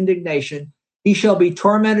his indignation. He shall be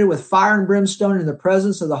tormented with fire and brimstone in the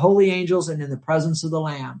presence of the holy angels and in the presence of the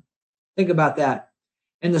Lamb. Think about that.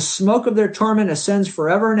 And the smoke of their torment ascends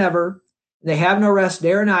forever and ever. They have no rest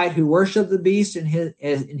day or night who worship the beast in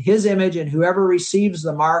his image and whoever receives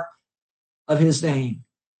the mark of his name.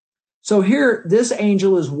 So here, this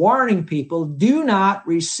angel is warning people, do not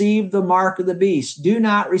receive the mark of the beast. Do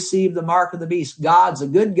not receive the mark of the beast. God's a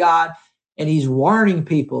good God, and he's warning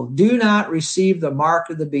people, do not receive the mark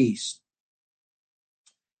of the beast.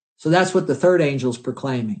 So that's what the third angel is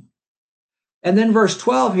proclaiming. And then verse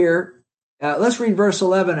 12 here, let's read verse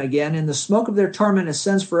 11 again. And the smoke of their torment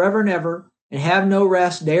ascends forever and ever, and have no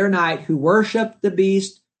rest day or night, who worship the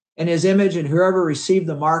beast and his image, and whoever received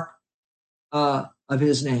the mark of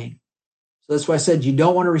his name. So that's why I said you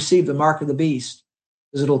don't want to receive the mark of the beast,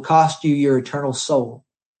 because it'll cost you your eternal soul.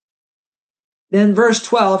 Then verse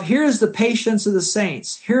 12, here is the patience of the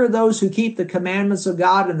saints. Here are those who keep the commandments of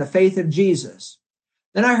God and the faith of Jesus.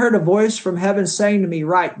 Then I heard a voice from heaven saying to me,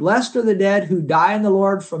 write, blessed are the dead who die in the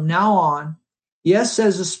Lord from now on. Yes,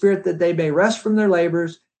 says the Spirit, that they may rest from their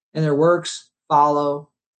labors and their works follow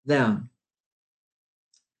them.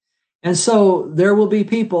 And so there will be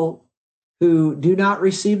people who do not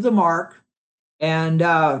receive the mark and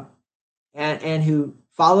who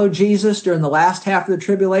follow Jesus during the last half of the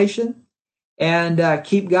tribulation and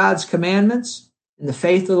keep God's commandments in the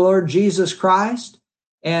faith of the Lord Jesus Christ.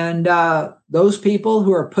 And those people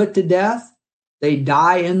who are put to death, they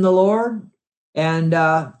die in the Lord, and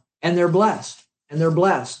they're blessed,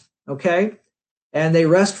 okay? And they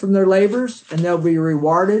rest from their labors, and they'll be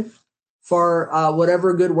rewarded for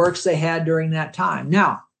whatever good works they had during that time.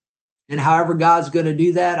 Now, and however God's going to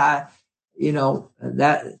do that,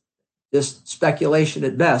 that just speculation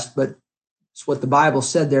at best, but it's what the Bible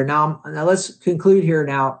said there. Now let's conclude here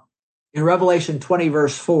now. In Revelation 20,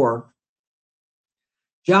 verse 4,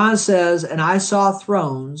 John says, and I saw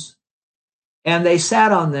thrones, and they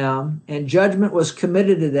sat on them, and judgment was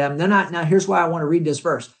committed to them. Now here's why I want to read this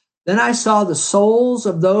verse. Then I saw the souls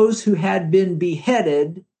of those who had been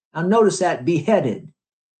beheaded. Now notice that, beheaded.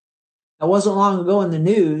 That wasn't long ago in the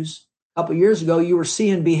news. A couple years ago, you were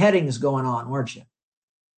seeing beheadings going on, weren't you?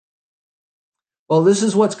 Well, this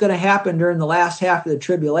is what's going to happen during the last half of the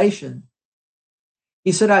tribulation.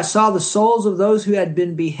 He said, I saw the souls of those who had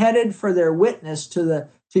been beheaded for their witness to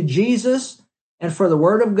Jesus and for the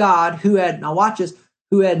word of God, who had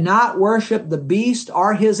not worshiped the beast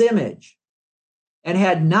or his image, and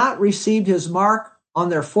had not received his mark on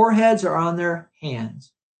their foreheads or on their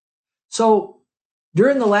hands. So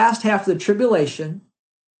during the last half of the tribulation,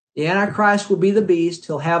 the Antichrist will be the beast.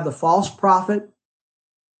 He'll have the false prophet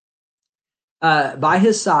by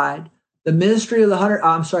his side. The ministry of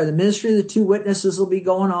the ministry of the two witnesses will be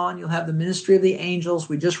going on. You'll have the ministry of the angels.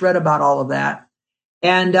 We just read about all of that.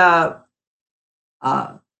 And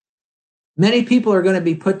many people are going to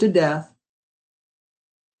be put to death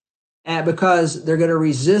because they're going to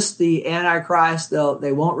resist the Antichrist.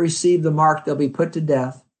 They won't receive the mark. They'll be put to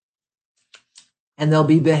death. And they'll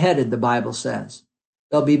be beheaded, the Bible says.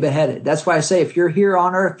 They'll be beheaded. That's why I say if you're here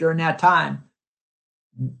on earth during that time,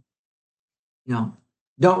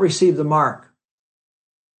 don't receive the mark.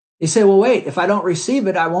 You say, well, wait, if I don't receive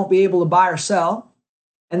it, I won't be able to buy or sell,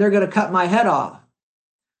 and they're going to cut my head off.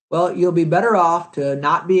 Well, you'll be better off to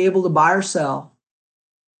not be able to buy or sell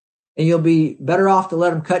And you'll be better off to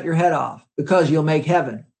let them cut your head off, because you'll make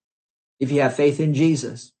heaven if you have faith in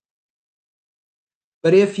Jesus.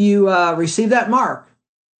 But if you receive that mark,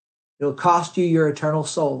 it'll cost you your eternal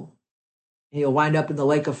soul. And you'll wind up in the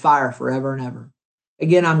lake of fire forever and ever.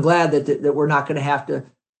 Again, I'm glad that we're not going to have to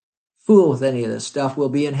fool with any of this stuff. We'll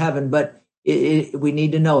be in heaven, but we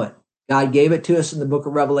need to know it. God gave it to us in the book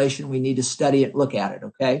of Revelation. We need to study it, look at it,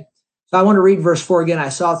 okay? So I want to read verse 4 again. I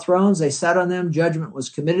saw thrones, they sat on them, judgment was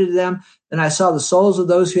committed to them. Then I saw the souls of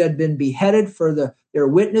those who had been beheaded for their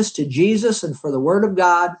witness to Jesus and for the word of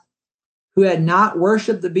God, who had not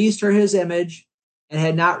worshipped the beast or his image, and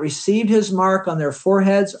had not received his mark on their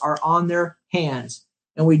foreheads or on their hands.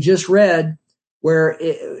 And we just read where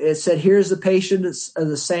it said, here's the patience of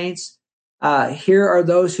the saints. Here are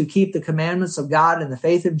those who keep the commandments of God and the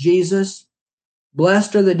faith of Jesus.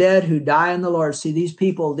 Blessed are the dead who die in the Lord. See, these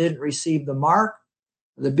people didn't receive the mark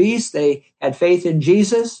of the beast. They had faith in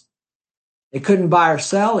Jesus. They couldn't buy or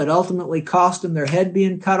sell. It ultimately cost them their head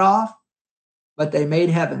being cut off, but they made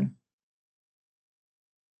heaven.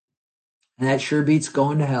 And that sure beats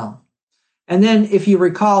going to hell. And then if you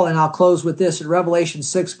recall, and I'll close with this, in Revelation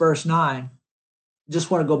 6, verse 9, I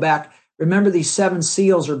just want to go back. Remember, these 7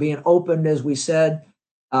 seals are being opened, as we said,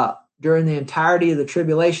 during the entirety of the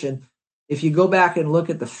tribulation. If you go back and look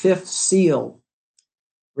at the 5th seal,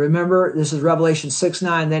 remember, this is Revelation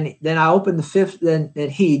 6:9. Then I opened the 5th, then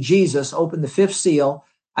he, Jesus, opened the 5th seal.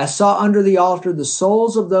 I saw under the altar the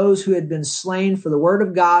souls of those who had been slain for the word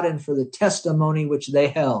of God and for the testimony which they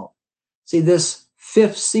held. See, this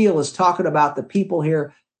 5th seal is talking about the people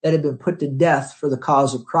here that had been put to death for the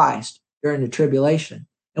cause of Christ during the tribulation.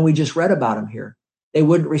 And we just read about them here. They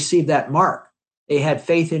wouldn't receive that mark. They had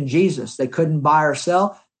faith in Jesus. They couldn't buy or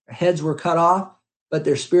sell. Their heads were cut off, but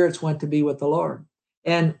their spirits went to be with the Lord.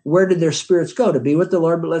 And where did their spirits go? To be with the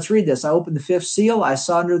Lord. But let's read this. I opened the 5th seal. I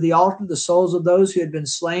saw under the altar the souls of those who had been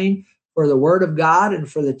slain for the word of God and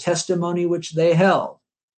for the testimony which they held.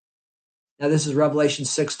 Now this is Revelation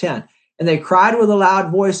 6:10. And they cried with a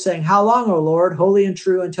loud voice, saying, how long, O Lord, holy and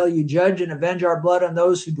true, until you judge and avenge our blood on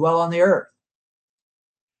those who dwell on the earth?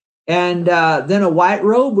 And then a white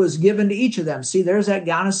robe was given to each of them. See, there's that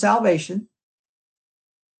gown of salvation.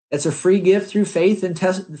 It's a free gift through faith and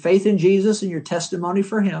faith in Jesus and your testimony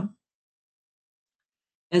for him.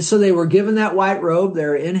 And so they were given that white robe.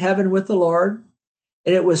 They're in heaven with the Lord.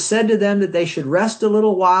 And it was said to them that they should rest a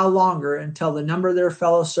little while longer until the number of their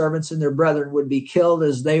fellow servants and their brethren would be killed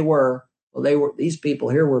as they were. Well, these people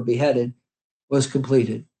here were beheaded, was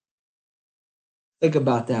completed. Think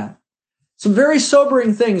about that. Some very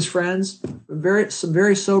sobering things, friends. Some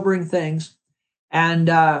very sobering things. And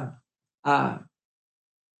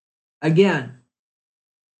again,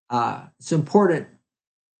 it's important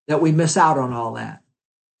that we miss out on all that.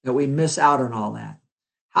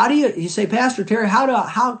 How do you say, Pastor Terry,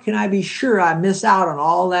 how can I be sure I miss out on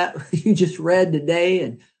all that you just read today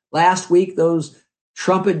and last week, those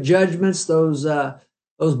trumpet judgments, those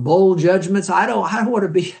bowl judgments? I don't want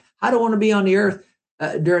to be on the earth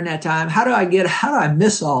during that time. How do I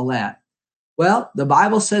miss all that? Well, the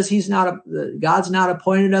Bible says God's not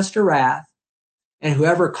appointed us to wrath, and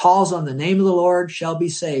whoever calls on the name of the Lord shall be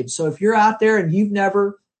saved. So if you're out there and you've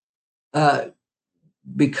never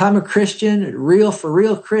become a Christian, for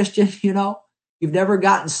real Christian, you've never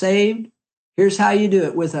gotten saved, here's how you do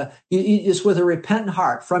it. Just with a repentant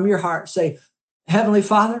heart, from your heart, say, Heavenly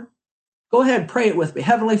Father, go ahead and pray it with me.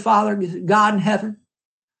 Heavenly Father, God in heaven,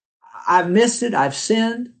 I've missed it. I've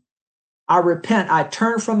sinned. I repent. I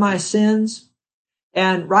turn from my sins.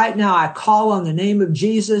 And right now I call on the name of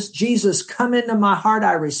Jesus. Jesus, come into my heart.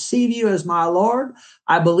 I receive you as my Lord.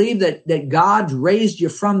 I believe that God raised you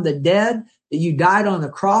from the dead, that you died on the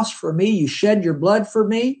cross for me. You shed your blood for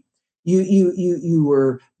me. You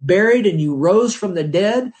were buried and you rose from the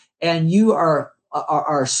dead, and you are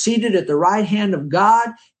seated at the right hand of God.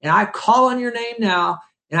 And I call on your name now,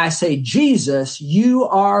 and I say, Jesus, you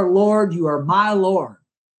are Lord. You are my Lord.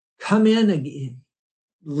 Come in and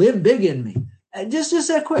live big in me. Just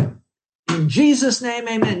that quick. In Jesus' name,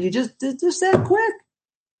 amen. You just that quick.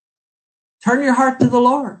 Turn your heart to the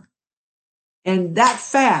Lord. And that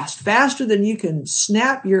faster than you can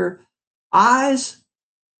snap your eyes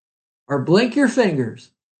or blink your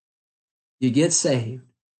fingers, you get saved.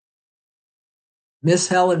 Miss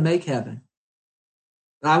hell and make heaven.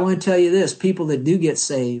 But I want to tell you this, people that do get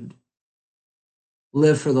saved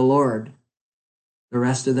live for the Lord the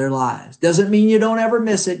rest of their lives. Doesn't mean you don't ever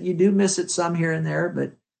miss it. You do miss it some here and there,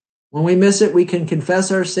 but when we miss it, we can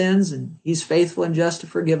confess our sins, and he's faithful and just to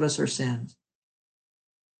forgive us our sins.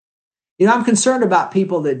 I'm concerned about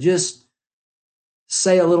people that just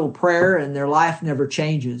say a little prayer and their life never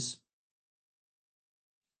changes.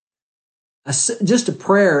 just a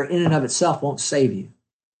prayer in and of itself won't save you.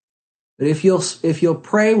 But if you'll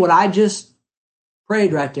pray what I just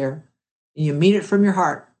prayed right there, and you mean it from your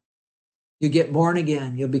heart, you get born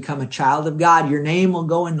again. You'll become a child of God. Your name will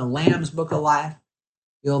go in the Lamb's Book of Life.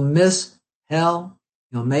 You'll miss hell.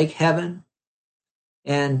 You'll make heaven.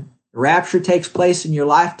 And the rapture takes place in your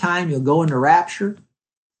lifetime. You'll go into rapture.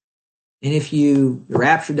 And if the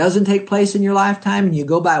rapture doesn't take place in your lifetime and you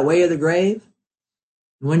go by way of the grave,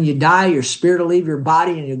 when you die, your spirit will leave your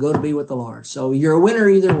body and you'll go to be with the Lord. So you're a winner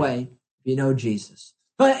either way if you know Jesus.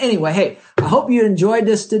 But anyway, hey, I hope you enjoyed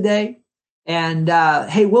this today. And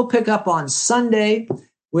hey, we'll pick up on Sunday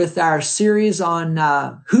with our series on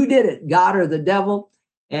who did it, God or the devil.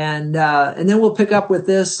 And then we'll pick up with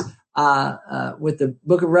this with the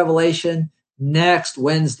book of Revelation next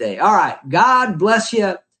Wednesday. All right. God bless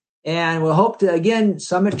you. And we'll hope to, again,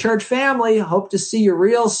 Summit Church family, hope to see you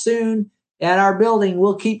real soon at our building.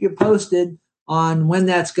 We'll keep you posted on when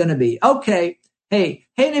that's going to be. Okay. Hey,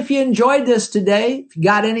 and if you enjoyed this today, if you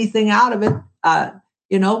got anything out of it,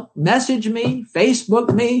 message me,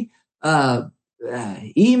 Facebook me,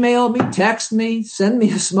 email me, text me, send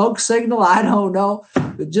me a smoke signal. I don't know,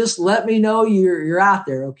 but just let me know you're out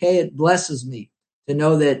there. Okay. It blesses me to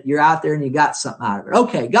know that you're out there and you got something out of it.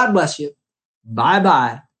 Okay. God bless you.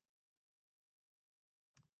 Bye-bye.